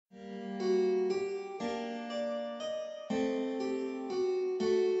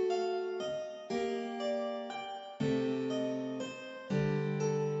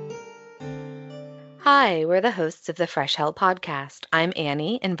Hi, we're the hosts of the Fresh Hell podcast. I'm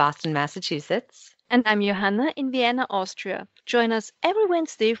Annie in Boston, Massachusetts. And I'm Johanna in Vienna, Austria. Join us every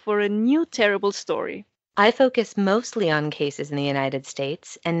Wednesday for a new terrible story. I focus mostly on cases in the United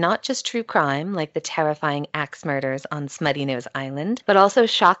States, and not just true crime like the terrifying axe murders on Smutty Nose Island, but also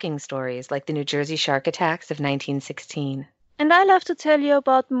shocking stories like the New Jersey shark attacks of 1916. And I love to tell you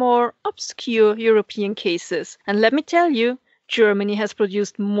about more obscure European cases. And let me tell you, Germany has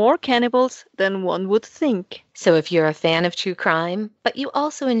produced more cannibals than one would think. So if you're a fan of true crime, but you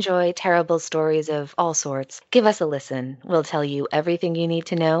also enjoy terrible stories of all sorts, give us a listen. We'll tell you everything you need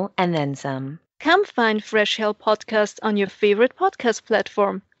to know and then some. Come find Fresh Hell Podcast on your favorite podcast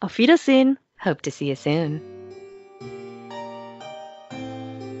platform. Auf Wiedersehen. Hope to see you soon.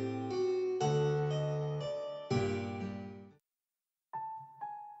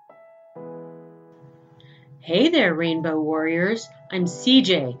 Hey there, Rainbow Warriors. I'm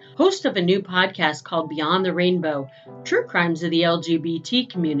CJ, host of a new podcast called Beyond the Rainbow, True Crimes of the LGBT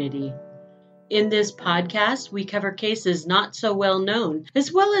Community. In this podcast, we cover cases not so well known,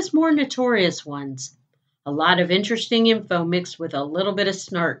 as well as more notorious ones. A lot of interesting info mixed with a little bit of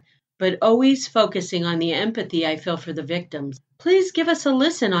snark, but always focusing on the empathy I feel for the victims. Please give us a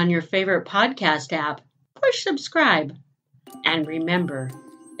listen on your favorite podcast app. Push subscribe. And remember,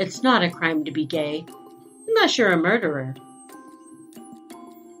 it's not a crime to be gay, unless you're a murderer.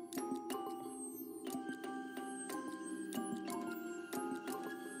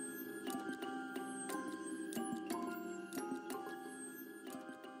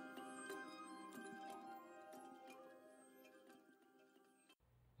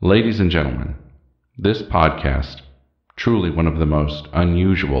 Ladies and gentlemen, this podcast, truly one of the most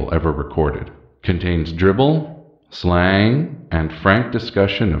unusual ever recorded, contains dribble, slang, and frank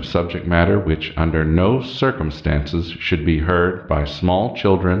discussion of subject matter which under no circumstances should be heard by small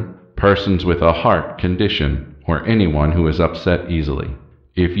children, persons with a heart condition, or anyone who is upset easily.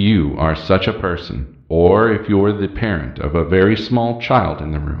 If you are such a person, or if you're the parent of a very small child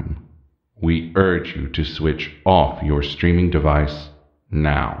in the room, we urge you to switch off your streaming device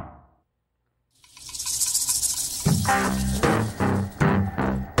now.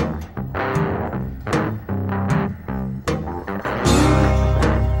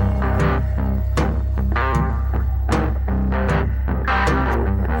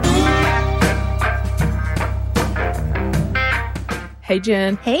 Hey,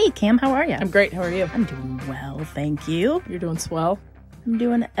 Jen. Hey, Cam, how are you? I'm great. How are you? I'm doing well, thank you. You're doing swell. I'm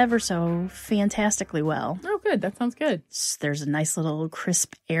doing ever so fantastically well. Oh, good. That sounds good. There's a nice little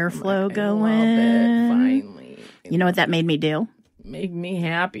crisp airflow going. Love it. Finally. You know what that made me do? Make me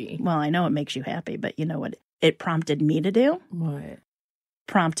happy. Well, I know it makes you happy, but you know what it prompted me to do? What?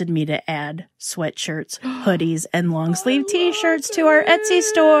 Prompted me to add sweatshirts, hoodies, and long sleeve t-shirts to our Etsy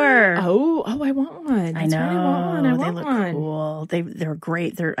store. Oh, I want one. I know. I want they look one. cool. They're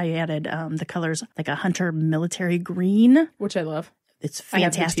great. I added the colors like a hunter military green, Which I love. It's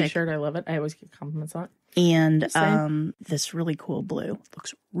fantastic. fantastic. I have the t-shirt. I love it. I always get compliments on it. And this really cool blue.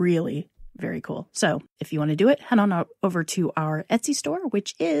 Looks really very cool. So if you want to do it, head on over to our Etsy store,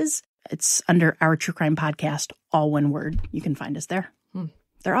 which it's under our True Crime Podcast, all one word. You can find us there.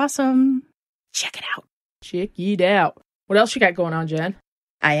 They're awesome. Check it out. Check it out. What else you got going on, Jen?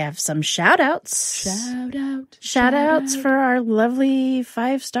 I have some shout-outs. Shout-outs for our lovely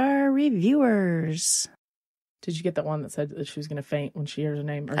 5-star reviewers. Did you get that one that said that she was going to faint when she hears her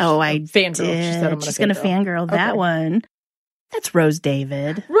name? I fangirl. did. She said, She's going to fangirl that one. That's Rose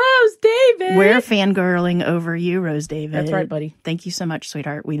David. Rose David! We're fangirling over you, Rose David. That's right, buddy. Thank you so much,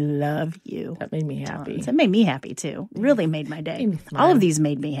 sweetheart. We love you. That made me happy. That made me happy, too. Really made my day. Made me smile. All of these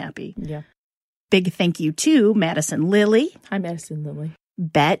made me happy. Yeah. Big thank you to Madison Lily. Hi, Madison Lily.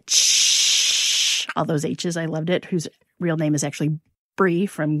 Betch. All those H's. I loved it. Whose real name is actually Bree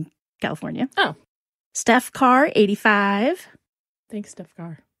from California. Oh. Steph Carr, 85. Thanks, Steph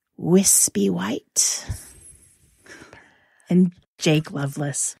Carr. Wispy White. And Jake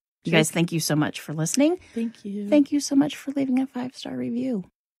Loveless. You guys, thank you so much for listening. Thank you. Thank you so much for leaving a 5-star review.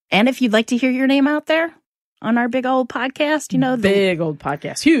 And if you'd like to hear your name out there on our big old podcast, big old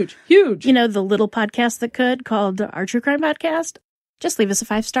podcast. Huge. The little podcast that could called our True Crime Podcast, just leave us a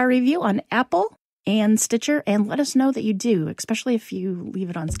 5-star review on Apple and Stitcher and let us know that you do, especially if you leave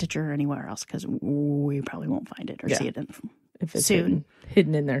it on Stitcher or anywhere else, because we probably won't find it or see it if it's soon.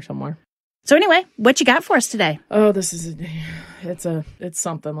 Hidden in there somewhere. So anyway, what you got for us today? Oh, it's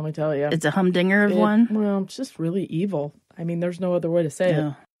something, let me tell you. It's a humdinger of one? Well, it's just really evil. I mean, there's no other way to say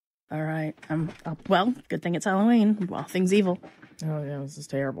it. All right. Well, good thing it's Halloween. Well, things evil. Oh, yeah, this is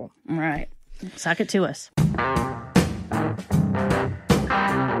terrible. All right. Suck it to us.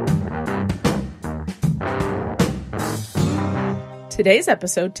 Today's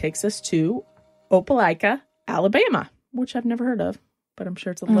episode takes us to Opelika, Alabama, which I've never heard of, but I'm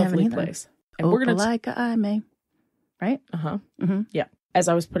sure it's a lovely place. And Opelika, I may. Right? Uh-huh. Mm-hmm. Yeah. As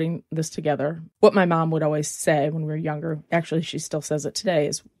I was putting this together, what my mom would always say when we were younger, actually she still says it today,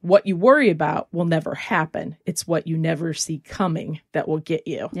 is what you worry about will never happen. It's what you never see coming that will get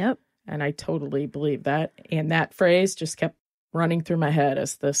you. Yep. And I totally believe that. And that phrase just kept running through my head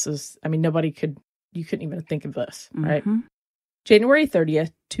as this is, I mean, you couldn't even think of this, right? Mm-hmm. January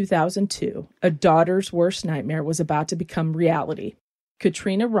 30th, 2002, a daughter's worst nightmare was about to become reality.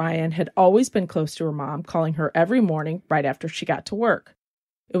 Katrina Ryan had always been close to her mom, calling her every morning right after she got to work.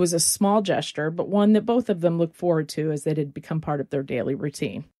 It was a small gesture, but one that both of them looked forward to as it had become part of their daily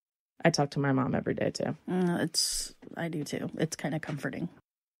routine. I talk to my mom every day, too. I do, too. It's kind of comforting.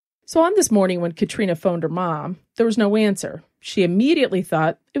 So on this morning when Katrina phoned her mom, there was no answer. She immediately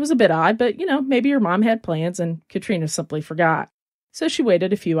thought it was a bit odd, but, maybe her mom had plans and Katrina simply forgot. So she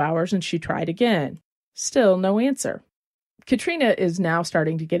waited a few hours and she tried again. Still no answer. Katrina is now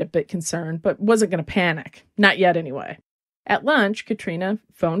starting to get a bit concerned, but wasn't going to panic. Not yet, anyway. At lunch, Katrina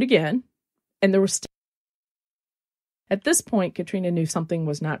phoned again, and there was At this point, Katrina knew something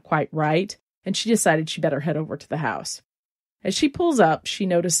was not quite right, and she decided she better head over to the house. As she pulls up, she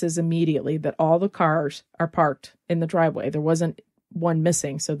notices immediately that all the cars are parked in the driveway. There wasn't one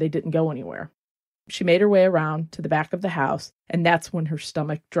missing, so they didn't go anywhere. She made her way around to the back of the house, and that's when her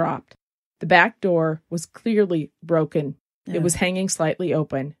stomach dropped. The back door was clearly broken. Yeah. It was hanging slightly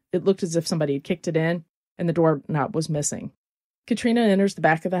open. It looked as if somebody had kicked it in, and the doorknob was missing. Katrina enters the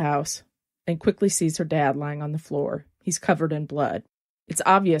back of the house and quickly sees her dad lying on the floor. He's covered in blood. It's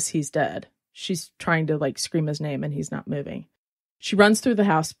obvious he's dead. She's trying to, scream his name, and he's not moving. She runs through the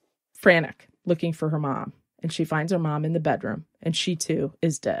house, frantic, looking for her mom, and she finds her mom in the bedroom, and she, too,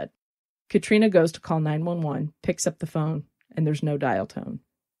 is dead. Katrina goes to call 911, picks up the phone, and there's no dial tone.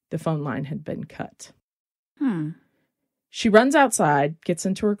 The phone line had been cut. She runs outside, gets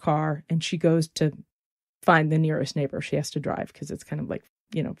into her car, and she goes to find the nearest neighbor. She has to drive because it's kind of like,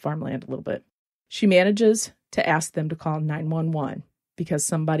 farmland a little bit. She manages to ask them to call 911 because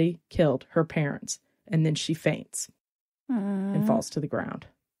somebody killed her parents, and then she faints and falls to the ground.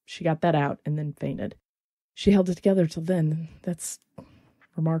 She got that out and then fainted. She held it together till then. That's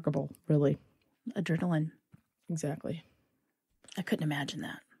remarkable, really. Adrenaline. Exactly. I couldn't imagine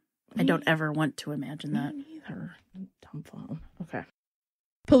that. I don't ever want to imagine that. Me either. Dumb phone. Okay.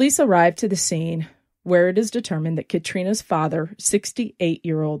 Police arrived to the scene where it is determined that Katrina's father,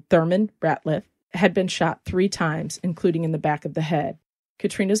 68-year-old Thurman Ratliff, had been shot 3 times, including in the back of the head.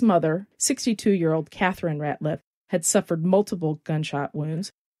 Katrina's mother, 62-year-old Catherine Ratliff, had suffered multiple gunshot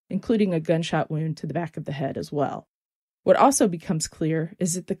wounds, including a gunshot wound to the back of the head as well. What also becomes clear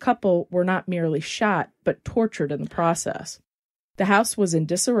is that the couple were not merely shot, but tortured in the process. The house was in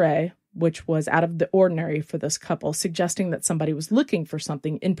disarray, which was out of the ordinary for this couple, suggesting that somebody was looking for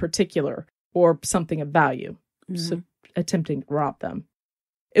something in particular or something of value, so attempting to rob them.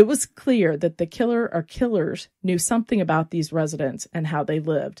 It was clear that the killer or killers knew something about these residents and how they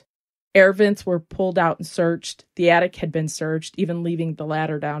lived. Air vents were pulled out and searched. The attic had been searched, even leaving the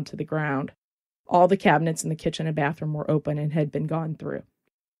ladder down to the ground. All the cabinets in the kitchen and bathroom were open and had been gone through.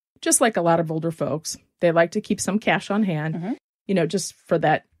 Just like a lot of older folks, they like to keep some cash on hand, just for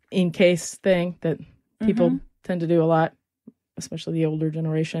that in-case thing that people tend to do a lot, especially the older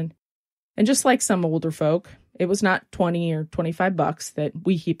generation. And just like some older folk, it was not $20 or $25 that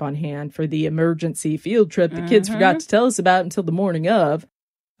we keep on hand for the emergency field trip the kids forgot to tell us about until the morning of.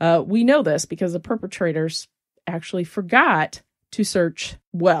 We know this because the perpetrators actually forgot to search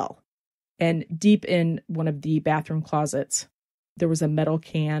well. And deep in one of the bathroom closets, there was a metal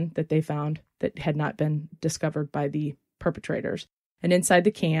can that they found that had not been discovered by the perpetrators. And inside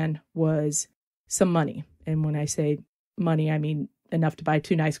the can was some money. And when I say money, I mean enough to buy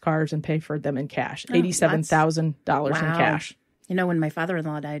 2 nice cars and pay for them in cash. $87,000 in cash. When my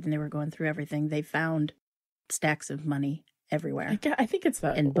father-in-law died and they were going through everything, they found stacks of money everywhere. I think it's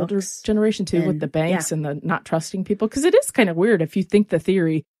the in older books, generation too, with the banks and the not trusting people. Because it is kind of weird if you think the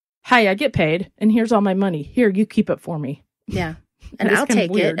theory, hi, I get paid and here's all my money. Here, you keep it for me. Yeah. And I'll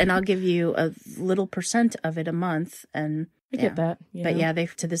take it and I'll give you a little % of it a month. And I get that. But they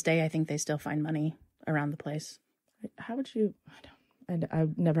to this day, I think they still find money around the place. How would you?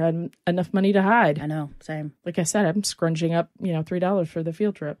 I've never had enough money to hide. I know, same. Like I said, I'm scrunging up, $3 for the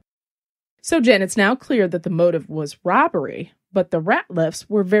field trip. So, Jen, it's now clear that the motive was robbery, but the Ratliffs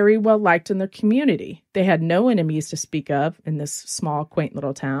were very well liked in their community. They had no enemies to speak of in this small, quaint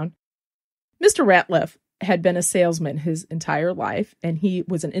little town. Mr. Ratliff had been a salesman his entire life, and he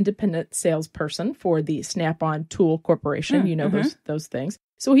was an independent salesperson for the Snap-on Tool Corporation. Those things.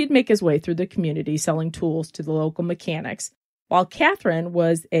 So he'd make his way through the community selling tools to the local mechanics, while Catherine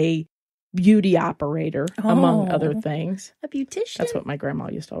was a beauty operator, among other things. A beautician? That's what my grandma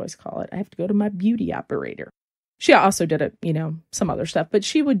used to always call it. I have to go to my beauty operator. She also did some other stuff, but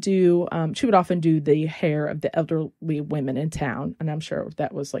she would often do the hair of the elderly women in town. And I'm sure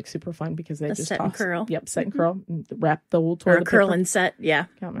that was like super fun because they just set and curl. Yep, set and curl, and wrap the old toilet paper. Or curl and set, yeah.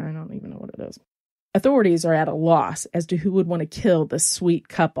 I don't even know what it is. Authorities are at a loss as to who would want to kill this sweet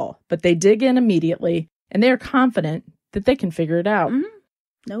couple, but they dig in immediately, and they are confident that they can figure it out. Mm-hmm.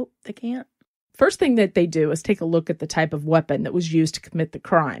 Nope, they can't. First thing that they do is take a look at the type of weapon that was used to commit the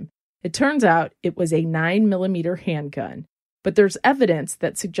crime. It turns out it was a 9mm handgun, but there's evidence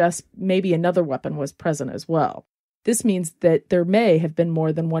that suggests maybe another weapon was present as well. This means that there may have been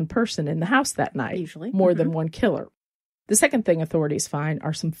more than one person in the house that night, usually more than one killer. The second thing authorities find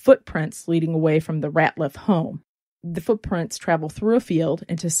are some footprints leading away from the Ratliff home. The footprints travel through a field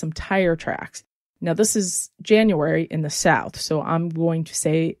into some tire tracks. Now, this is January in the South, so I'm going to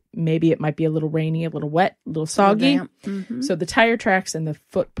say maybe it might be a little rainy, a little wet, a little soggy. Mm-hmm. So the tire tracks and the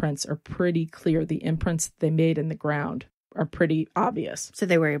footprints are pretty clear. The imprints they made in the ground are pretty obvious. So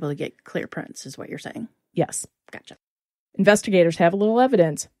they were able to get clear prints, is what you're saying? Yes. Gotcha. Investigators have a little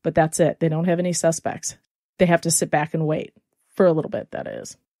evidence, but that's it. They don't have any suspects. They have to sit back and wait. For a little bit, that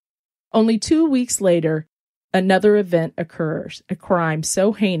is. Only 2 weeks later, another event occurs, a crime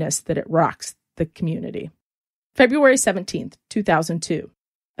so heinous that it rocks the community. February 17th, 2002.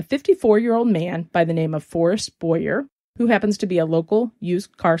 A 54-year-old man by the name of Forrest Boyer, who happens to be a local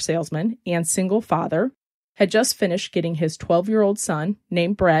used car salesman and single father, had just finished getting his 12-year-old son,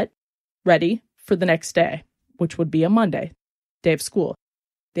 named Brett, ready for the next day, which would be a Monday, day of school.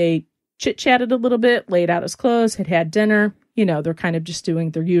 They chit-chatted a little bit, laid out his clothes, had dinner. They're kind of just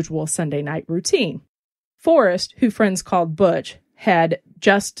doing their usual Sunday night routine. Forrest, who friends called Butch, had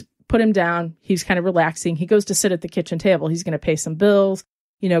just put him down. He's kind of relaxing. He goes to sit at the kitchen table. He's going to pay some bills,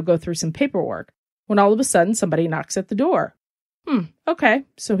 go through some paperwork. When all of a sudden, somebody knocks at the door. Okay.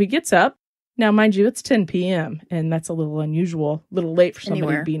 So he gets up. Now, mind you, it's 10 p.m., and that's a little unusual, a little late for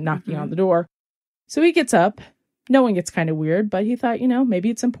somebody to be knocking on the door. So he gets up, knowing it's kind of weird, but he thought, maybe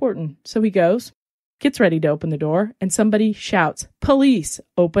it's important. So he goes, gets ready to open the door, and somebody shouts, "Police,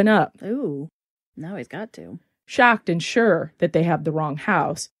 open up." Ooh, now he's got to. Shocked and sure that they have the wrong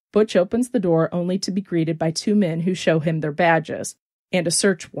house, Butch opens the door only to be greeted by two men who show him their badges and a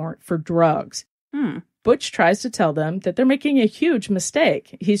search warrant for drugs. Butch tries to tell them that they're making a huge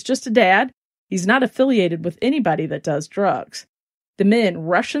mistake. He's just a dad. He's not affiliated with anybody that does drugs. The men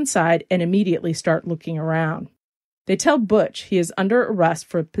rush inside and immediately start looking around. They tell Butch he is under arrest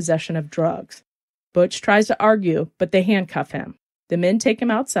for possession of drugs. Butch tries to argue, but they handcuff him. The men take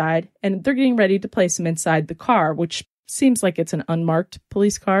him outside, and they're getting ready to place him inside the car, which seems like it's an unmarked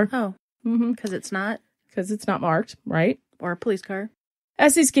police car. Oh, because it's not? Because it's not marked, right? Or a police car.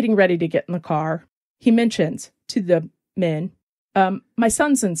 As he's getting ready to get in the car, he mentions to the men, my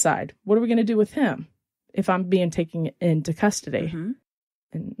son's inside. What are we going to do with him if I'm being taken into custody?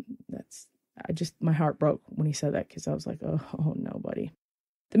 And my heart broke when he said that, because I was like, oh, no, buddy.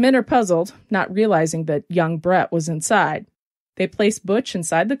 The men are puzzled, not realizing that young Brett was inside. They place Butch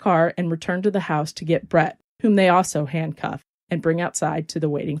inside the car and return to the house to get Brett, whom they also handcuff and bring outside to the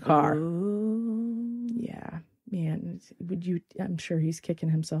waiting car. Ooh. Yeah, man, I'm sure he's kicking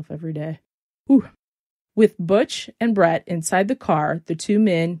himself every day. Whew. With Butch and Brett inside the car, the two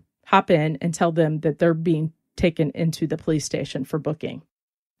men hop in and tell them that they're being taken into the police station for booking.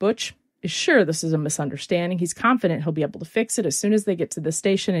 Butch is sure this is a misunderstanding. He's confident he'll be able to fix it as soon as they get to the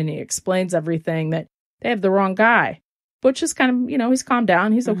station, and he explains everything, that they have the wrong guy. Butch is kind of, he's calmed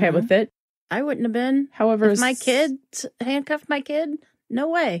down. He's okay with it. I wouldn't have been. However, if my kid handcuffed my kid, no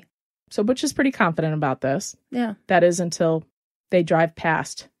way. So Butch is pretty confident about this. Yeah. That is until they drive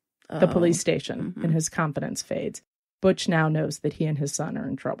past the police station and his confidence fades. Butch now knows that he and his son are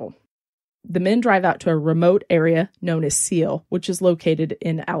in trouble. The men drive out to a remote area known as Seal, which is located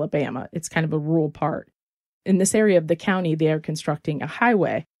in Alabama. It's kind of a rural part. In this area of the county, they are constructing a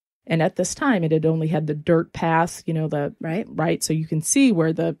highway. And at this time, it had only had the dirt paths, right? So you can see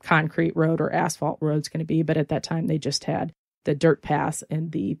where the concrete road or asphalt road's going to be. But at that time, they just had the dirt paths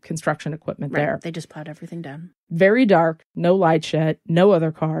and the construction equipment there. They just plowed everything down. Very Very dark, no light shed, no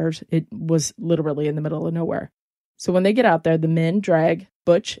other cars. It was literally in the middle of nowhere. So when they get out there, the men drag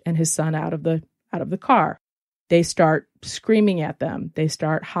Butch and his son out of the car. They start screaming at them. They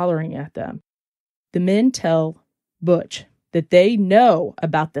start hollering at them. The men tell Butch that they know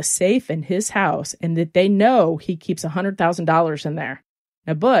about the safe in his house and that they know he keeps $100,000 in there.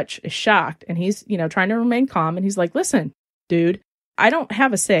 Now, Butch is shocked and he's, trying to remain calm. And he's like, listen, dude, I don't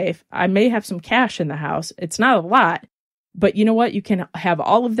have a safe. I may have some cash in the house. It's not a lot, but you know what? You can have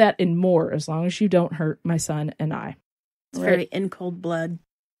all of that and more as long as you don't hurt my son and I. It's very in cold blood.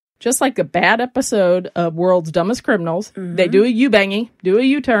 Just like a bad episode of World's Dumbest Criminals, they do a U-bangy, do a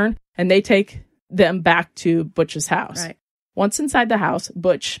U-turn, and they take them back to Butch's house. Right. Once inside the house,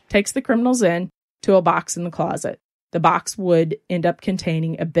 Butch takes the criminals in to a box in the closet. The box would end up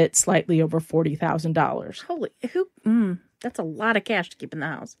containing a bit slightly over $40,000. Holy, that's a lot of cash to keep in the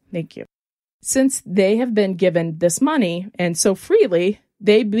house. Thank you. Since they have been given this money, and so freely,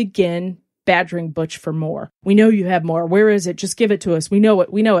 they begin badgering Butch for more. We know you have more. Where is it? Just give it to us. We know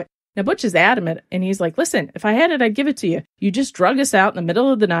it. We know it. Now, Butch is adamant, and he's like, listen, if I had it, I'd give it to you. You just drug us out in the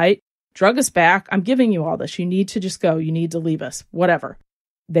middle of the night, drug us back. I'm giving you all this. You need to just go. You need to leave us. Whatever.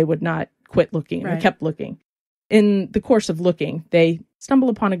 They would not quit looking. Right. They kept looking. In the course of looking, they stumble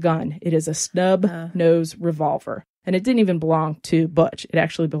upon a gun. It is a snub nose revolver. And it didn't even belong to Butch. It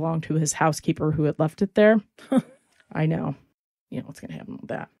actually belonged to his housekeeper who had left it there. I know. You know what's going to happen with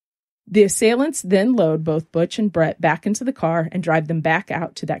that. The assailants then load both Butch and Brett back into the car and drive them back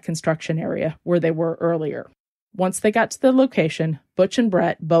out to that construction area where they were earlier. Once they got to the location, Butch and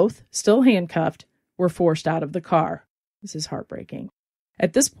Brett, both still handcuffed, were forced out of the car. This is heartbreaking.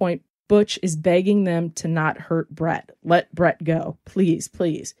 At this point, Butch is begging them to not hurt Brett. Let Brett go. Please,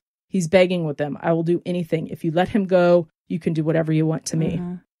 please. He's begging with them. I will do anything. If you let him go, you can do whatever you want to me.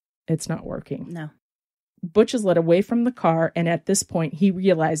 It's not working. No. Butch is led away from the car, and at this point, he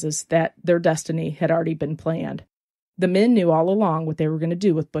realizes that their destiny had already been planned. The men knew all along what they were going to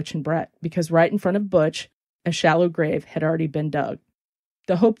do with Butch and Brett, because right in front of Butch, a shallow grave had already been dug.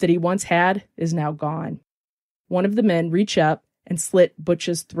 The hope that he once had is now gone. One of the men reached up and slit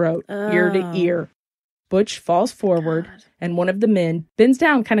Butch's throat, ear to ear. Butch falls forward, and one of the men bends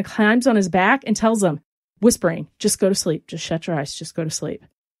down, kind of climbs on his back, and tells him, whispering, just go to sleep. Just shut your eyes. Just go to sleep.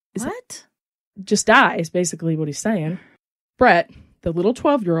 What? Just die is basically what he's saying. Brett, the little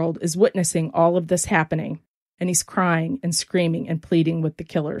 12-year-old, is witnessing all of this happening, and he's crying and screaming and pleading with the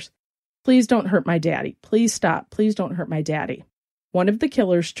killers. Please don't hurt my daddy. Please stop. Please don't hurt my daddy. One of the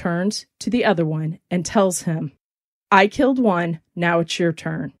killers turns to the other one and tells him, I killed one. Now it's your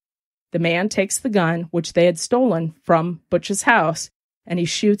turn. The man takes the gun, which they had stolen from Butch's house, and he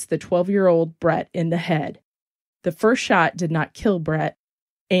shoots the 12-year-old Brett in the head. The first shot did not kill Brett,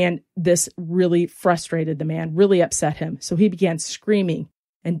 and this really frustrated the man, really upset him. So he began screaming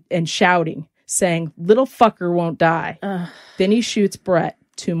and shouting, saying, little fucker won't die. Then he shoots Brett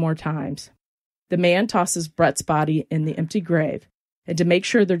 2 more times. The man tosses Brett's body in the empty grave. And to make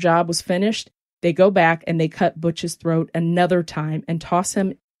sure their job was finished, they go back and they cut Butch's throat another time and toss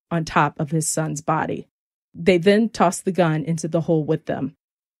him on top of his son's body. They then toss the gun into the hole with them.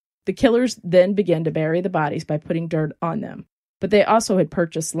 The killers then began to bury the bodies by putting dirt on them. But they also had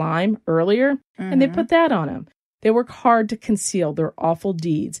purchased lime earlier, and they put that on them. They work hard to conceal their awful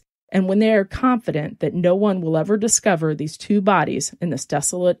deeds, and when they are confident that no one will ever discover these 2 bodies in this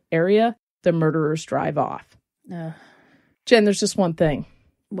desolate area, the murderers drive off. Jen, there's just one thing.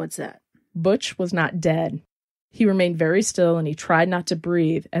 What's that? Butch was not dead. He remained very still, and he tried not to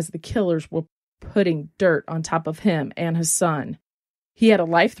breathe as the killers were putting dirt on top of him and his son. He had a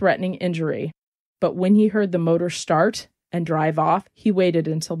life-threatening injury, but when he heard the motor start and drive off, he waited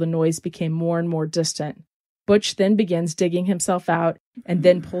until the noise became more and more distant. Butch then begins digging himself out and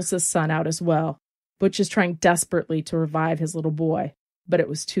then pulls his son out as well. Butch is trying desperately to revive his little boy, but it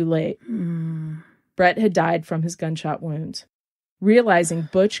was too late. Brett had died from his gunshot wounds. Realizing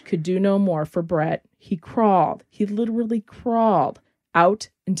Butch could do no more for Brett, he crawled. He literally crawled out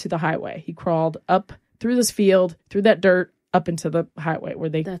into the highway. He crawled up through this field, through that dirt, up into the highway where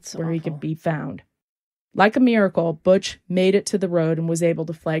he could be found. Like a miracle, Butch made it to the road and was able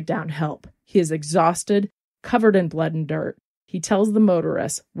to flag down help. He is exhausted, covered in blood and dirt. He tells the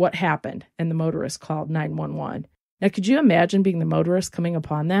motorist what happened, and the motorist called 911. Now, could you imagine being the motorist coming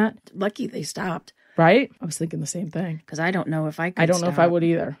upon that? Lucky they stopped. Right? I was thinking the same thing. Because I don't know if I could I don't know if I would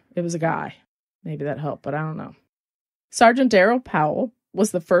either. It was a guy. Maybe that helped, but I don't know. Sergeant Darrell Powell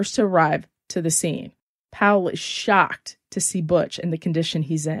was the first to arrive to the scene. Powell is shocked to see Butch in the condition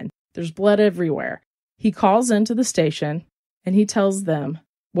he's in. There's blood everywhere. He calls into the station, and he tells them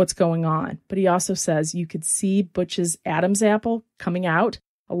what's going on. But he also says you could see Butch's Adam's apple coming out,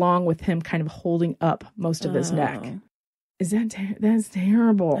 along with him kind of holding up most of his neck. That's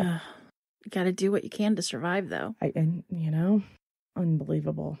terrible. You got to do what you can to survive, though.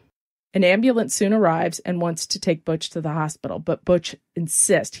 Unbelievable. An ambulance soon arrives and wants to take Butch to the hospital, but Butch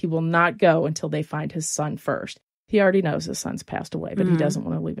insists he will not go until they find his son first. He already knows his son's passed away, but he doesn't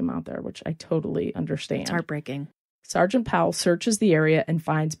want to leave him out there, which I totally understand. It's heartbreaking. Sergeant Powell searches the area and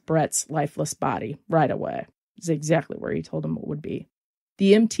finds Brett's lifeless body right away. It's exactly where he told him it would be.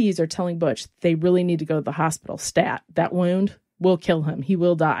 The EMTs are telling Butch they really need to go to the hospital. Stat, that wound will kill him. He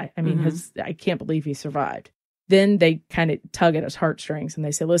will die. I mean, I can't believe he survived. Then they kind of tug at his heartstrings and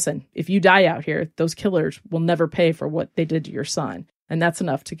they say, listen, if you die out here, those killers will never pay for what they did to your son. And that's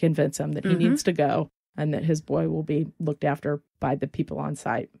enough to convince him that he needs to go and that his boy will be looked after by the people on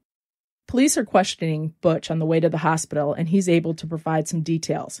site. Police are questioning Butch on the way to the hospital, and he's able to provide some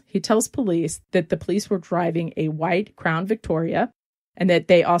details. He tells police that the police were driving a white Crown Victoria and that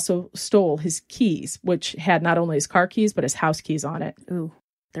they also stole his keys, which had not only his car keys, but his house keys on it. Ooh,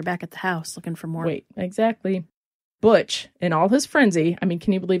 they're back at the house looking for more. Wait, exactly. Butch, in all his frenzy, I mean,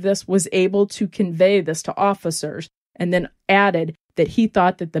 can you believe this, was able to convey this to officers and then added that he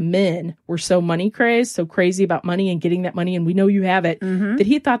thought that the men were so money crazed, so crazy about money and getting that money, and we know you have it, that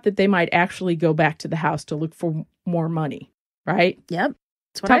he thought that they might actually go back to the house to look for more money, right? Yep.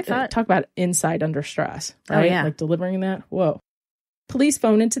 That's what I thought. Talk about inside under stress, right? Oh, yeah. Like delivering that. Whoa. Police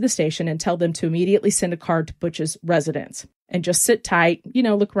phone into the station and tell them to immediately send a car to Butch's residence and just sit tight,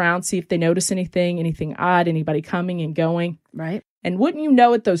 look around, see if they notice anything odd, anybody coming and going. Right. And wouldn't you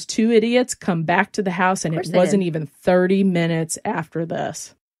know it, those two idiots come back to the house, and it wasn't even 30 minutes after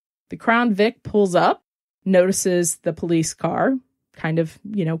this. The Crown Vic pulls up, notices the police car, kind of,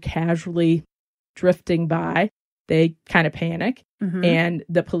 casually drifting by. They kind of panic, and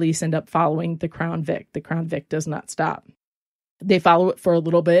the police end up following the Crown Vic. The Crown Vic does not stop. They follow it for a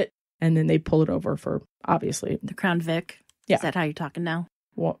little bit, and then they pull it over for, obviously. The Crown Vic? Yeah. Is that how you're talking now?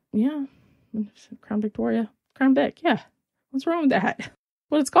 Well, yeah. Crown Victoria. Crown Vic, yeah. What's wrong with that?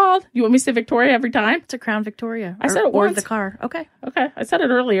 What it's called? You want me to say Victoria every time? It's a Crown Victoria. I said it or once. the car. Okay. I said it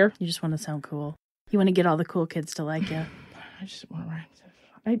earlier. You just want to sound cool. You want to get all the cool kids to like you. I just want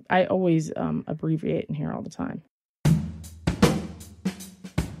to. I always abbreviate in here all the time.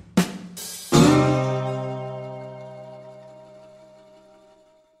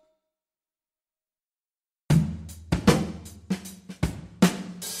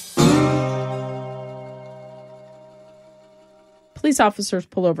 Police officers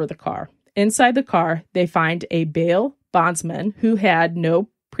pull over the car. Inside the car, they find a bail bondsman who had no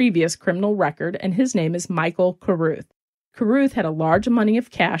previous criminal record, and his name is Michael Carruth. Carruth had a large money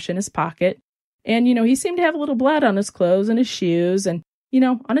of cash in his pocket, and, he seemed to have a little blood on his clothes and his shoes and,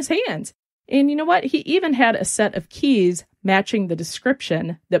 on his hands. And you know what? He even had a set of keys matching the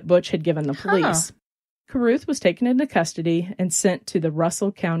description that Butch had given the police. Carruth was taken into custody and sent to the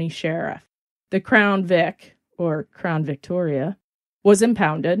Russell County Sheriff. The Crown Vic, or Crown Victoria, was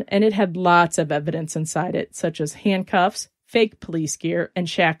impounded, and it had lots of evidence inside it, such as handcuffs, fake police gear, and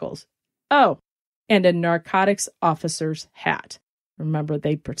shackles. Oh, and a narcotics officer's hat. Remember,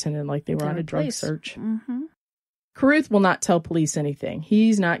 they pretended like they were on a drug search. Carruth will not tell police anything.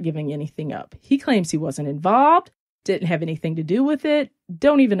 He's not giving anything up. He claims he wasn't involved, didn't have anything to do with it,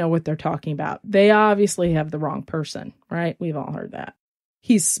 don't even know what they're talking about. They obviously have the wrong person, right? We've all heard that.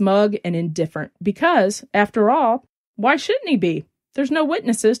 He's smug and indifferent because, after all, why shouldn't he be? There's no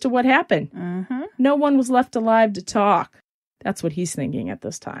witnesses to what happened. No one was left alive to talk. That's what he's thinking at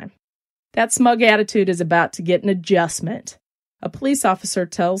this time. That smug attitude is about to get an adjustment. A police officer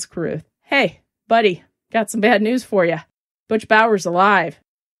tells Carruth, "Hey, buddy, got some bad news for you. Butch Bauer's alive."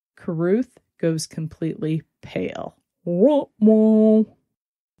 Carruth goes completely pale. Oh,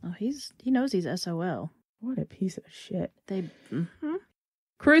 he knows he's SOL. What a piece of shit.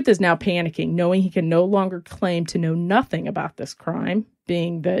 Carruth is now panicking, knowing he can no longer claim to know nothing about this crime,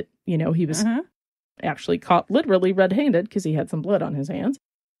 being that, he was actually caught literally red-handed because he had some blood on his hands.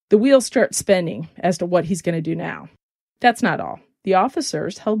 The wheels start spinning as to what he's going to do now. That's not all. The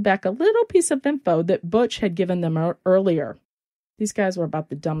officers held back a little piece of info that Butch had given them earlier. These guys were about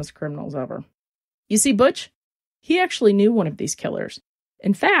the dumbest criminals ever. You see, Butch, he actually knew one of these killers.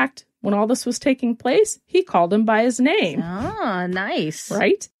 In fact, when all this was taking place, he called him by his name. Ah, nice.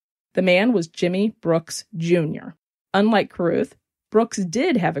 Right? The man was Jimmy Brooks Jr. Unlike Carruth, Brooks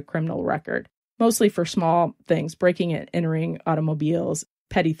did have a criminal record, mostly for small things, breaking and entering automobiles,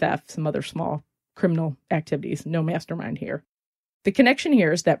 petty theft, some other small criminal activities. No mastermind here. The connection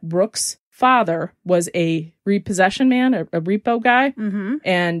here is that Brooks' father was a repossession man, a repo guy,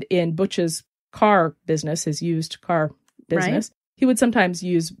 and in Butch's car business, his used car business, he would sometimes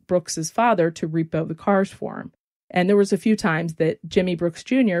use Brooks's father to repo the cars for him. And there was a few times that Jimmy Brooks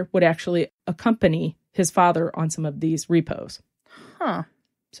Jr. would actually accompany his father on some of these repos. Huh.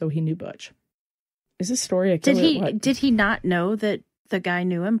 so he knew Butch. Is this story a killer? Did he not know that the guy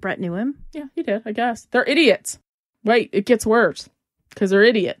knew him? Brett knew him? Yeah, he did, I guess. They're idiots. Wait, it gets worse because they're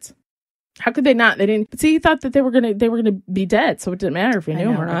idiots. How could they not? They didn't see. He thought that they were gonna be dead, so it didn't matter if he knew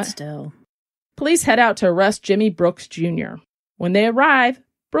him or not. Still, police head out to arrest Jimmy Brooks Jr. When they arrive,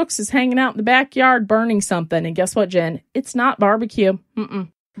 Brooks is hanging out in the backyard burning something, and guess what, Jen? It's not barbecue.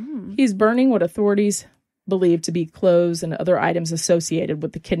 He's burning what authorities believe to be clothes and other items associated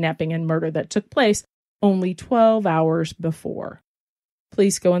with the kidnapping and murder that took place only 12 hours before.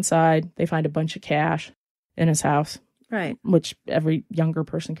 Police go inside. They find a bunch of cash in his house, right? Which every younger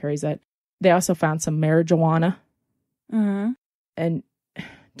person carries that. They also found some marijuana. And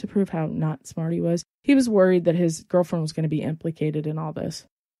to prove how not smart he was worried that his girlfriend was going to be implicated in all this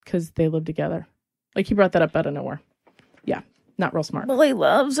because they lived together. Like, he brought that up out of nowhere. Yeah, not real smart. Well, he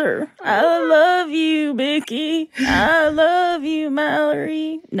loves her. I love you, Mickey. I love you,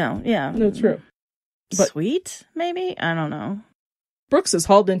 Mallory. No, yeah. No, true. But sweet, maybe? I don't know. Brooks is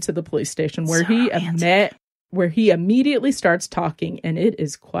hauled into the police station where he immediately starts talking, and it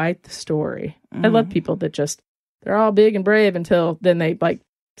is quite the story. I love people that they're all big and brave until then they like,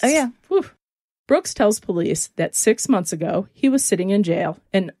 oh yeah. Whew. Brooks tells police that 6 months ago, he was sitting in jail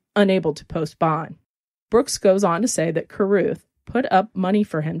and unable to post bond. Brooks goes on to say that Carruth put up money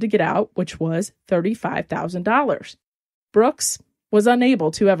for him to get out, which was $35,000. Brooks was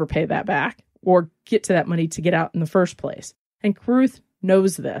unable to ever pay that back or get to that money to get out in the first place. And Carruth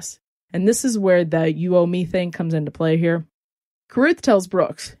knows this. And this is where the you owe me thing comes into play here. Carruth tells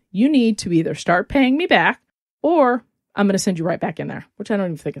Brooks, you need to either start paying me back or I'm going to send you right back in there, which I don't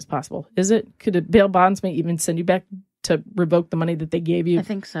even think is possible. Is it? Could a bail bondsman even send you back to revoke the money that they gave you? I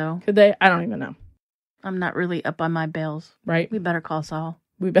think so. Could they? I don't even know. I'm not really up on my bails. Right. We better call Saul.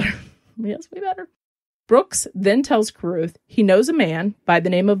 Yes, we better. Brooks then tells Carruth he knows a man by the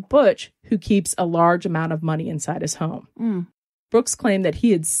name of Butch who keeps a large amount of money inside his home. Brooks claimed that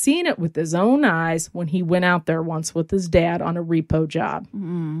he had seen it with his own eyes when he went out there once with his dad on a repo job.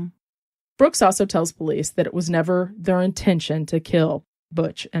 Brooks also tells police that it was never their intention to kill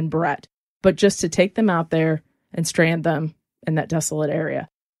Butch and Brett, but just to take them out there and strand them in that desolate area.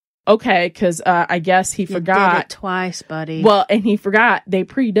 Okay, because I guess he forgot. You did it twice, buddy. Well, and he forgot they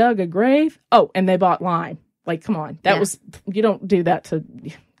pre-dug a grave. Oh, and they bought lime. Like, come on. You don't do that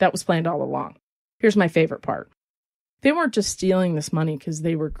that was planned all along. Here's my favorite part. They weren't just stealing this money because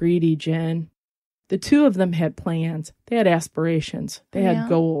they were greedy, Jen. The two of them had plans. They had aspirations. They had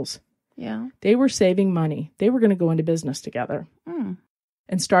goals. Yeah. They were saving money. They were going to go into business together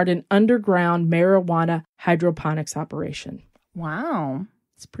and start an underground marijuana hydroponics operation. Wow.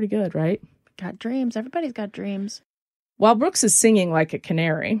 It's pretty good, right? Got dreams. Everybody's got dreams. While Brooks is singing like a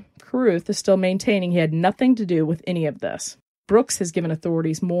canary, Carruth is still maintaining he had nothing to do with any of this. Brooks has given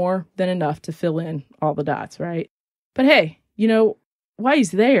authorities more than enough to fill in all the dots, right? But hey, while he's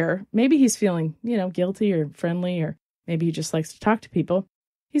there, maybe he's feeling, guilty or friendly, or maybe he just likes to talk to people.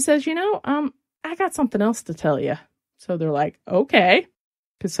 He says, I got something else to tell you. So they're like, okay.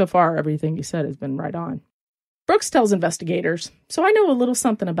 Because so far, everything you said has been right on. Brooks tells investigators, so I know a little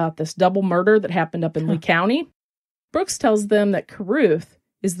something about this double murder that happened up in Lee County. Brooks tells them that Carruth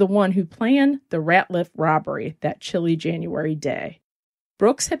is the one who planned the Ratliff robbery that chilly January day.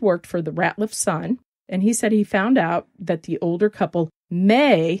 Brooks had worked for the Ratliff Sun, and he said he found out that the older couple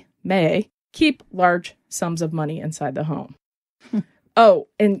may keep large sums of money inside the home. Oh,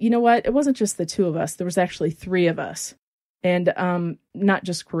 and you know what? It wasn't just the two of us. There was actually three of us. And not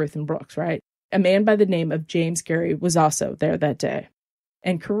just Carruth and Brooks, right? A man by the name of James Gary was also there that day.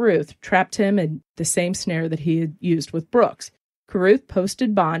 And Carruth trapped him in the same snare that he had used with Brooks. Carruth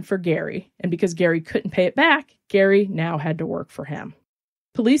posted bond for Gary, and because Gary couldn't pay it back, Gary now had to work for him.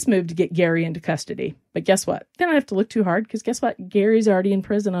 Police moved to get Gary into custody. But guess what? They don't have to look too hard, because guess what? Gary's already in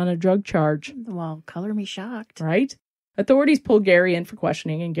prison on a drug charge. Well, color me shocked. Right? Authorities pull Gary in for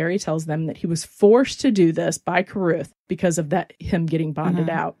questioning, and Gary tells them that he was forced to do this by Carruth because of him getting bonded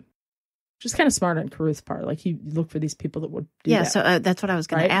out. Just kind of smart on Carruth's part. Like, he looked for these people that would do that. Yeah, so that's what I was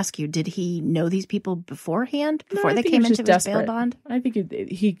going to ask you. Did he know these people beforehand, before they came into his bail bond? I think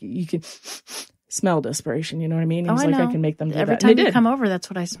you can smell desperation, you know what I mean? He was I like, know. I can make them do Every that. time you come over, that's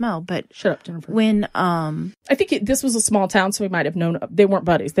what I smell. But shut up, Jennifer. When I think this was a small town, so we might have known. They weren't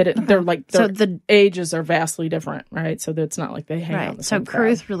buddies. They're like, the ages are vastly different, right? So it's not like they hang out in the same crowd. So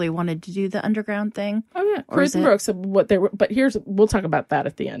Carruth really wanted to do the underground thing. Oh yeah, Carruth and Brooks. What they were, but we'll talk about that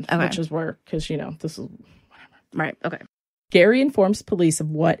at the end, which is where, because this is whatever. Right. Okay. Gary informs police of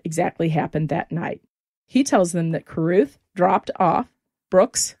what exactly happened that night. He tells them that Carruth dropped off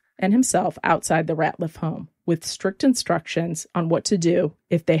Brooks and himself outside the Ratliff home. with strict instructions on what to do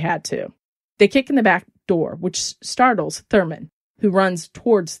if they had to. They kick in the back door, which startles Thurman, who runs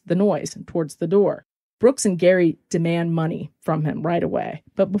towards the noise and towards the door. Brooks and Gary demand money from him right away,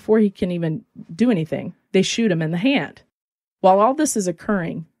 but before he can even do anything, they shoot him in the hand. While all this is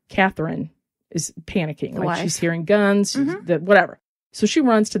occurring, Catherine is panicking, like she's hearing guns, whatever. So she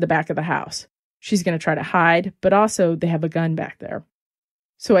runs to the back of the house. She's going to try to hide, but also they have a gun back there.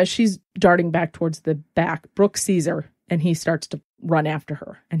 So as she's darting back towards the back, Brooks sees her, and he starts to run after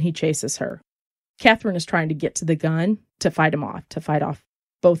her, and he chases her. Catherine is trying to get to the gun to fight him off, to fight off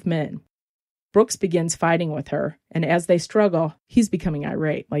both men. Brooks begins fighting with her, and as they struggle, he's becoming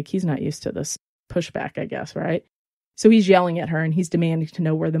irate. Like, he's not used to this pushback, I guess, right? So he's yelling at her, and he's demanding to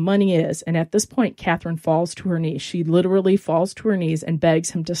know where the money is. And at this point, Catherine falls to her knees. She literally falls to her knees and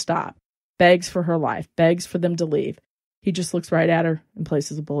begs him to stop, begs for her life, begs for them to leave. He just looks right at her and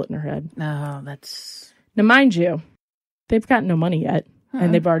places a bullet in her head. Oh, that's... Now, mind you, they've got no money yet,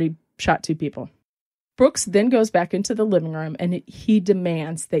 and they've already shot 2 people. Brooks then goes back into the living room, and he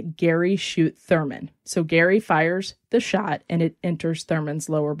demands that Gary shoot Thurman. So Gary fires the shot, and it enters Thurman's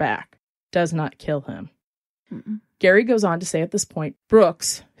lower back. Does not kill him. Gary goes on to say at this point,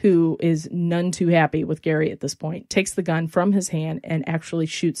 Brooks, who is none too happy with Gary at this point, takes the gun from his hand and actually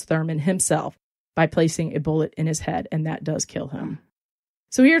shoots Thurman himself by placing a bullet in his head, and that does kill him.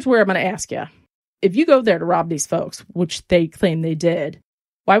 So here's where I'm going to ask you. If you go there to rob these folks, which they claim they did,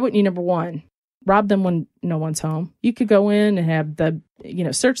 why wouldn't you, number one, rob them when no one's home? You could go in and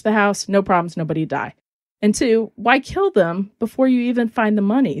have search the house, no problems, nobody die. And 2, why kill them before you even find the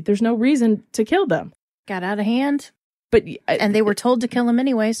money? There's no reason to kill them. Got out of hand. But and they were told to kill him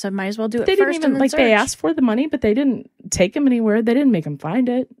anyway, so might as well do it they first. Didn't even, they asked for the money, but they didn't take him anywhere. They didn't make him find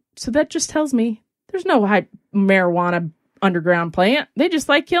it. So that just tells me there's no marijuana underground plant. They just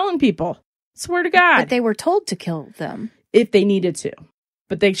like killing people. Swear to God. But they were told to kill them. If they needed to.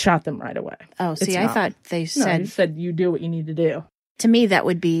 But they shot them right away. Oh, see, I thought they said... No, they said you do what you need to do. To me, that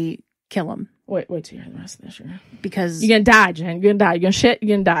would be kill them. Wait till you hear the rest of this. Because... You're going to die, Jen. You're going to die. You're going to shit.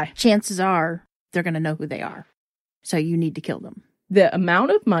 You're going to die. Chances are they're going to know who they are. So you need to kill them. The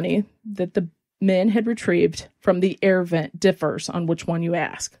amount of money that the men had retrieved from the air vent differs on which one you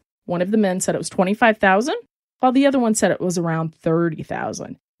ask. One of the men said it was $25,000, while the other one said it was around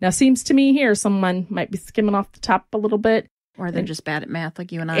 $30,000. Now, seems to me here someone might be skimming off the top a little bit. Or they're just bad at math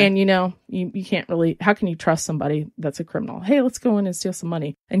like you and I. And, you can't really... How can you trust somebody that's a criminal? Hey, let's go in and steal some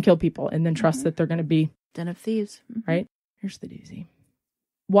money and kill people and then trust that they're going to be... Den of thieves. Right? Here's the doozy.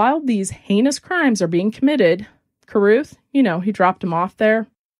 While these heinous crimes are being committed, Carruth, he dropped him off there.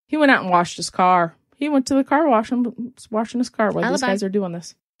 He went out and washed his car. He went to the car wash and was washing his car while these guys are doing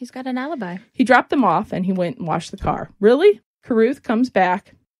this. He's got an alibi. He dropped them off and he went and washed the car. Really? Carruth comes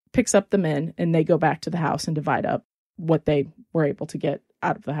back, picks up the men, and they go back to the house and divide up what they were able to get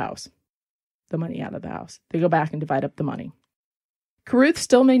out of the house. The money out of the house. They go back and divide up the money. Carruth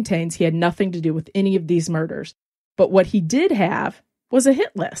still maintains he had nothing to do with any of these murders. But what he did have was a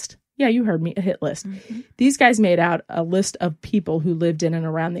hit list. Yeah, you heard me, a hit list. These guys made out a list of people who lived in and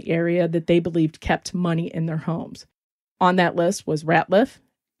around the area that they believed kept money in their homes. On that list was Ratliff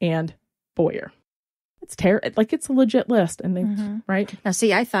and Boyer. It's it's a legit list, and they, right? Now,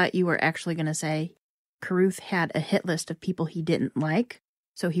 see, I thought you were actually going to say Carruth had a hit list of people he didn't like,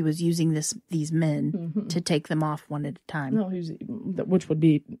 so he was using these men to take them off one at a time. No, which would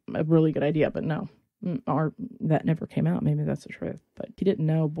be a really good idea, but no. Or that never came out. Maybe that's the truth. But he didn't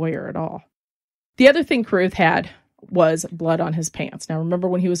know Boyer at all. The other thing Carruth had was blood on his pants. Now, remember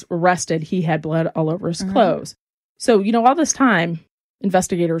when he was arrested, he had blood all over his clothes. So, all this time,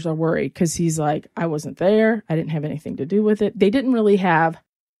 investigators are worried because he's like, I wasn't there. I didn't have anything to do with it. They didn't really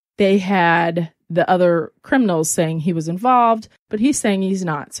they had the other criminals saying he was involved, but he's saying he's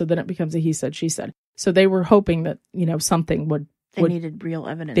not. So then it becomes a he said, she said. So they were hoping that, something would... They needed real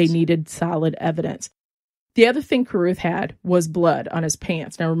evidence. They needed solid evidence. The other thing Carruth had was blood on his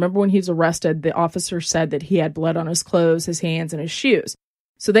pants. Now, remember when he was arrested, the officer said that he had blood on his clothes, his hands, and his shoes.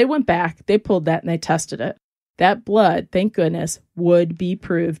 So they went back, they pulled that, and they tested it. That blood, thank goodness, would be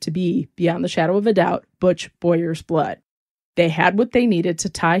proved to be, beyond the shadow of a doubt, Butch Boyer's blood. They had what they needed to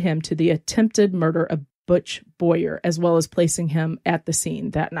tie him to the attempted murder of Butch Boyer, as well as placing him at the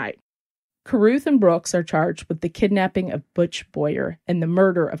scene that night. Carruth and Brooks are charged with the kidnapping of Butch Boyer and the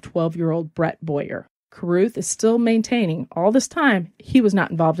murder of 12-year-old Brett Boyer. Carruth is still maintaining all this time he was not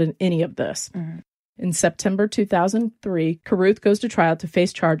involved in any of this. In September 2003, Carruth goes to trial to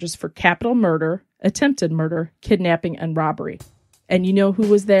face charges for capital murder, attempted murder, kidnapping, and robbery. And you know who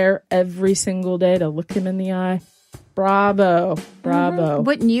was there every single day to look him in the eye? Bravo.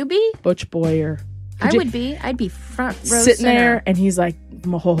 Wouldn't you be? Butch Boyer. I'd be front row sitting center. there, and he's like,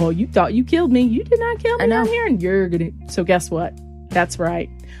 "Ho, you thought you killed me. You did not kill me I know. out here, and you're gonna." So guess what? That's right.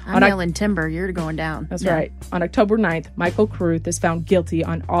 I'm yelling timber. You're going down. That's right. On October 9th, Michael Carruth is found guilty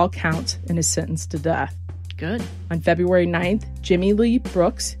on all counts and is sentenced to death. Good. On February 9th, Jimmy Lee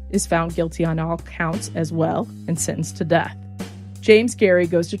Brooks is found guilty on all counts as well and sentenced to death. James Gary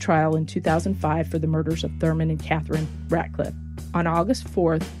goes to trial in 2005 for the murders of Thurman and Catherine Ratcliffe. On August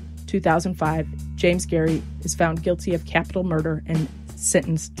 4th, 2005, James Gary is found guilty of capital murder and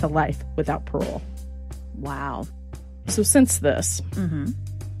sentenced to life without parole. Wow. So since this,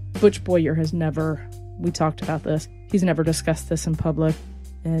 Butch Boyer has never, we talked about this, he's never discussed this in public.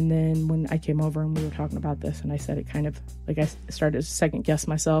 And then when I came over and we were talking about this, and I said it kind of, like, I started to second guess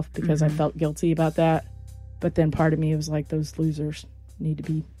myself because I felt guilty about that. But then part of me was like, those losers need to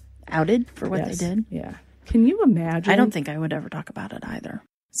be outed for what they did. Yeah. Can you imagine? I don't think I would ever talk about it either.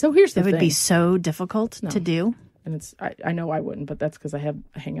 So here's the thing. It would be so difficult to do. And it's, I know I wouldn't, but that's because I have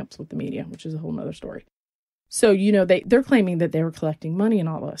hang-ups with the media, which is a whole nother story. So, you know, they're claiming that they were collecting money and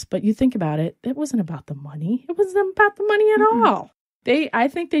all this, but you think about it, it wasn't about the money. It wasn't about the money at all. I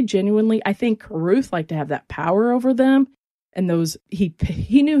think they genuinely, I think Carruth liked to have that power over them. And those, he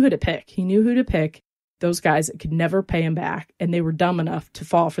knew who to pick. He knew who to pick. Those guys that could never pay him back. And they were dumb enough to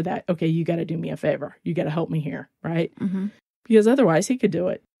fall for that. Okay, you got to do me a favor. You got to help me here, right? Because otherwise he could do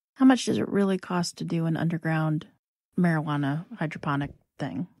it. How much does it really cost to do an underground marijuana hydroponic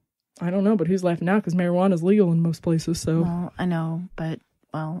thing? I don't know, but who's laughing now? Because marijuana is legal in most places, so. Well, I know, but,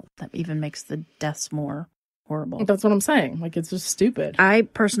 well, that even makes the deaths more horrible. That's what I'm saying. Like, it's just stupid. I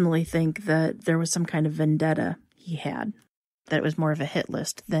personally think that there was some kind of vendetta he had. That it was more of a hit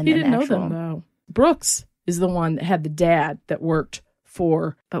list than he an didn't actual. know them, though. Brooks is the one that had the dad that worked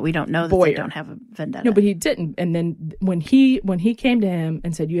for But we don't know that Boyer. they don't have a vendetta. No, but he didn't. And then when he came to him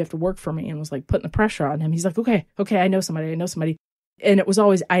and said, you have to work for me, and was like putting the pressure on him, he's like, okay, I know somebody. And it was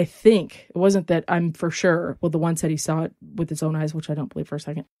always, I think, it wasn't that I'm for sure. Well, the one said he saw it with his own eyes, which I don't believe for a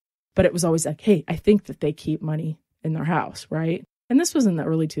second. But it was always like, hey, I think that they keep money in their house, right? And this was in the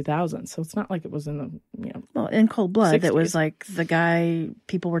early 2000s, so it's not like it was in the, you know. Well, in cold blood, 60s. it was like the guy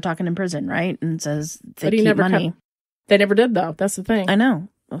people were talking in prison, right? And says they But he keep never money. They never did, though. That's the thing. I know.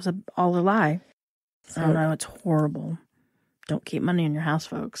 It was all a lie. So, I don't know. It's horrible. Don't keep money in your house,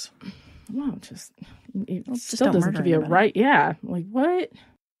 folks. Well, it just still don't doesn't murder give you a anybody. right. Yeah. Like, what?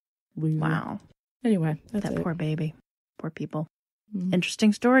 Wow. Anyway, that's That it. poor baby. Poor people. Mhm.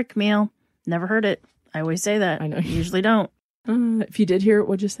 Interesting story, Camille. Never heard it. I always say that. I know. Usually don't. If you did hear it,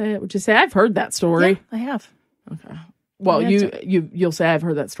 would you say it? Would you say, I've heard that story? Yeah, I have. Okay. Well, you'll say I've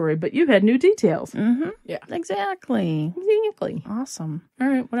heard that story, but you had new details. Mm-hmm. Yeah. Exactly. Exactly. Awesome. All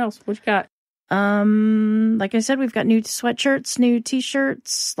right. What else? What you got? Like I said, we've got new sweatshirts, new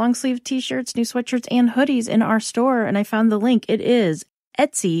t-shirts, long sleeve t-shirts, new sweatshirts, and hoodies in our store. And I found the link. It is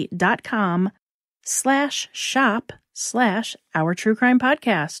etsy.com/shop/our true crime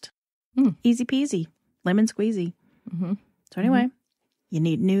podcast. Easy peasy, lemon squeezy. Mm-hmm. So anyway, you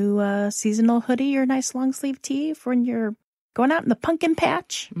need new seasonal hoodie or nice long sleeve tee for when you're going out in the pumpkin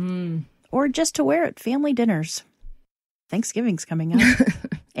patch or just to wear at family dinners. Thanksgiving's coming up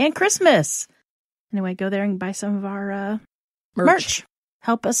and Christmas. Anyway, go there and buy some of our merch.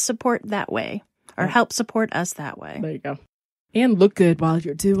 Help us support that way, or help support us that way. There you go. And look good while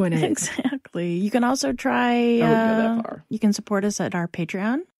you're doing it. Exactly. You can also try. I wouldn't go that far. You can support us at our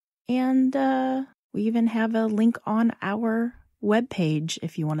Patreon, and we even have a link on our webpage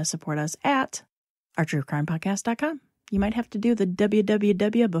if you want to support us at ourtruecrimepodcast.com. You might have to do the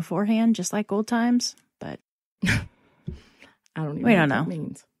www beforehand, just like old times, but I don't even we know don't what know. that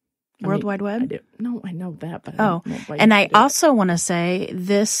means. World Wide Web? I do. No, I know that, but Oh, I don't know why and you I did it. also want to say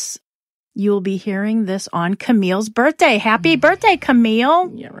this, you'll be hearing this on Camille's birthday. Happy birthday,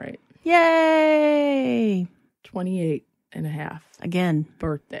 Camille. Yeah, right. Yay. 28 and a half. Again.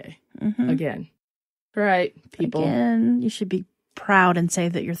 Birthday. Mm-hmm. Again. All right, people. Again, you should be proud and say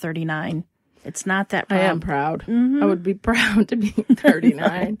that you're 39. It's not that proud. I am proud. Mhm. I would be proud to be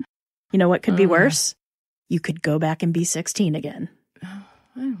 39. You know what could be worse? You could go back and be 16 again. I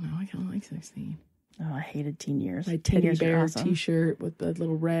don't know. I kind of like 16. Oh, I hated teen years. My Teen teddy years are bear awesome. t-shirt with the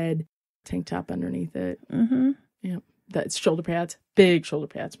little red tank top underneath it. Mm-hmm. Yep. That's shoulder pads. Big shoulder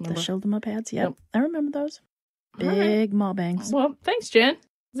pads. Remember? The shoulder pads. Yep. Yep. I remember those. All right. Big mall bangs. Well, thanks, Jen. Is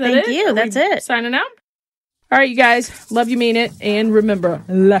that Thank it? you. Are That's we it. Signing out. All right, you guys. Love you, mean it. And remember,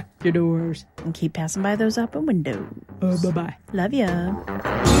 lock your doors. And keep passing by those open windows. Bye-bye. Love ya.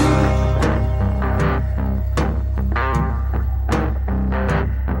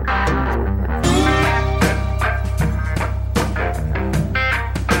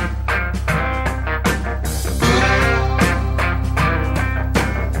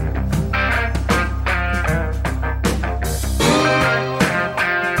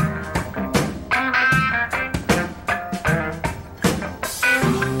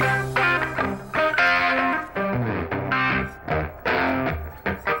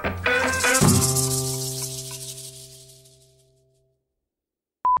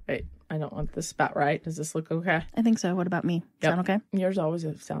 This is about right. Does this look okay? I think so. What about me? Yep. Sound okay? Yours always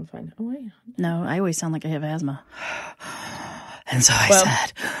sounds fine. Oh, wait. No, I always sound like I have asthma. And so Well, I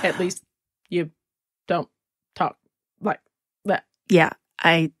said, at least you don't talk like that. yeah,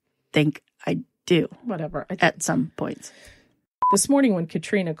 I think I do Whatever. at some points. This morning when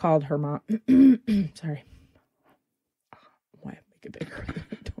Katrina called her mom, sorry. Why make it bigger?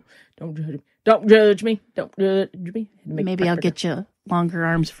 Don't judge me. Don't judge me. Don't judge me. Maybe I'll get you longer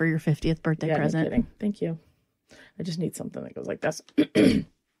arms for your 50th birthday present. No kidding. Thank you. I just need something that goes like this.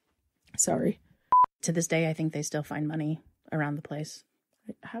 Sorry. To this day, I think they still find money around the place.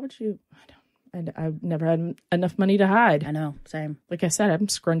 How would you? I've never had enough money to hide. I know, same. Like I said, I'm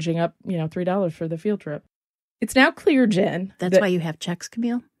scrunging up, $3 for the field trip. It's now clear, Jen. That's why you have checks,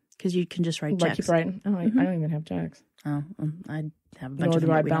 Camille? Because you can just write checks. Keep writing. Oh, I don't even have checks. Oh, I have a bunch Nor of them.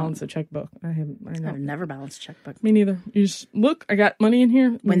 do I balance a checkbook. I've never balanced a checkbook. Me neither. You just look, I got money in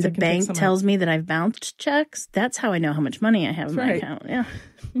here. When the bank tells me that I've bounced checks, that's how I know how much money I have in my account. Yeah.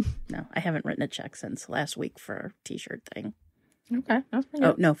 No, I haven't written a check since last week for a t-shirt thing. Okay. That's pretty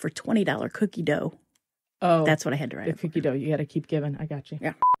Oh, good. no, for $20 cookie dough. Oh. That's what I had to write. The cookie dough. You got to keep giving. I got you.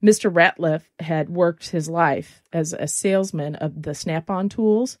 Yeah. Mr. Ratliff had worked his life as a salesman of the Snap-on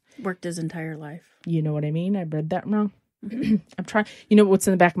tools. Worked his entire life. You know what I mean? I read that wrong. I'm trying. You know what's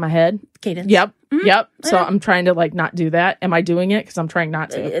in the back of my head? Cadence. Yep. Yep. So I'm trying to not do that. Am I doing it? Because I'm trying not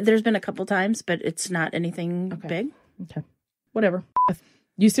to. There's been a couple times, but it's not anything big. Okay. Whatever.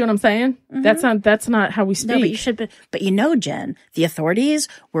 You see what I'm saying? That's not how we speak. No, but you should be. But Jen, the authorities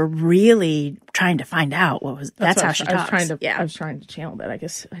were really trying to find out what was. That's how she talks. I was trying to channel that. I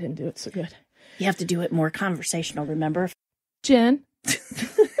guess I didn't do it so good. You have to do it more conversational. Remember, Jen.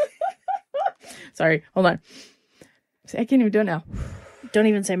 Sorry. Hold on. See, I can't even do it now. Don't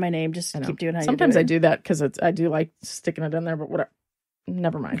even say my name. Just keep doing how Sometimes you I do that because I do like sticking it in there, but whatever.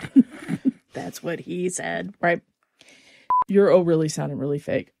 Never mind. That's what he said. Right. Your really sounded really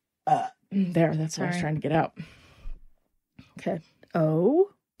fake. There, that's what I was trying to get out. Okay.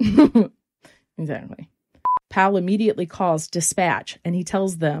 Oh? Exactly. Pal immediately calls dispatch and he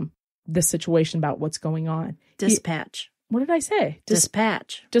tells them the situation about what's going on. Dispatch. What did I say?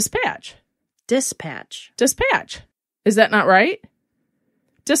 Dispatch. Dispatch. Dispatch. Dispatch. Is that not right?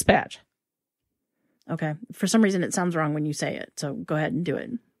 Dispatch. Okay. For some reason, it sounds wrong when you say it. So go ahead and do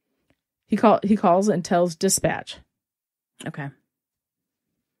it. He calls and tells dispatch. Okay.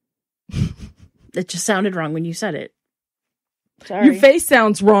 It just sounded wrong when you said it. Sorry. Your face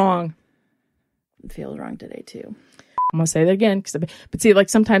sounds wrong. It feels wrong today, too. I'm going to say that again. But see,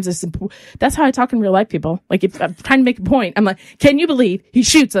 sometimes that's how I talk in real life, people. If I'm trying to make a point, I'm like, can you believe he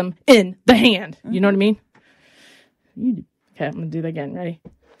shoots him in the hand? Mm-hmm. You know what I mean? Okay, I'm going to do that again. Ready?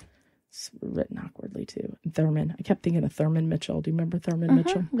 It's written awkwardly, too. Thurman. I kept thinking of Thurman Mitchell. Do you remember Thurman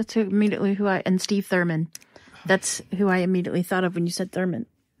Mitchell? That's and Steve Thurman. That's who I immediately thought of when you said Thurman.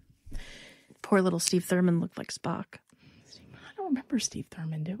 Poor little Steve Thurman looked like Spock. I don't remember Steve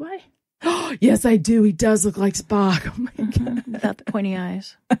Thurman, do I? Oh, yes, I do. He does look like Spock. Oh, my God. Without the pointy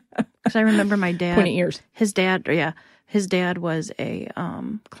eyes. Because I remember my dad. Pointy ears. His dad was a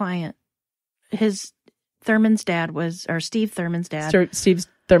client. Steve Thurman's dad. Steve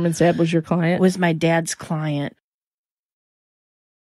Thurman's dad was your client? Was my dad's client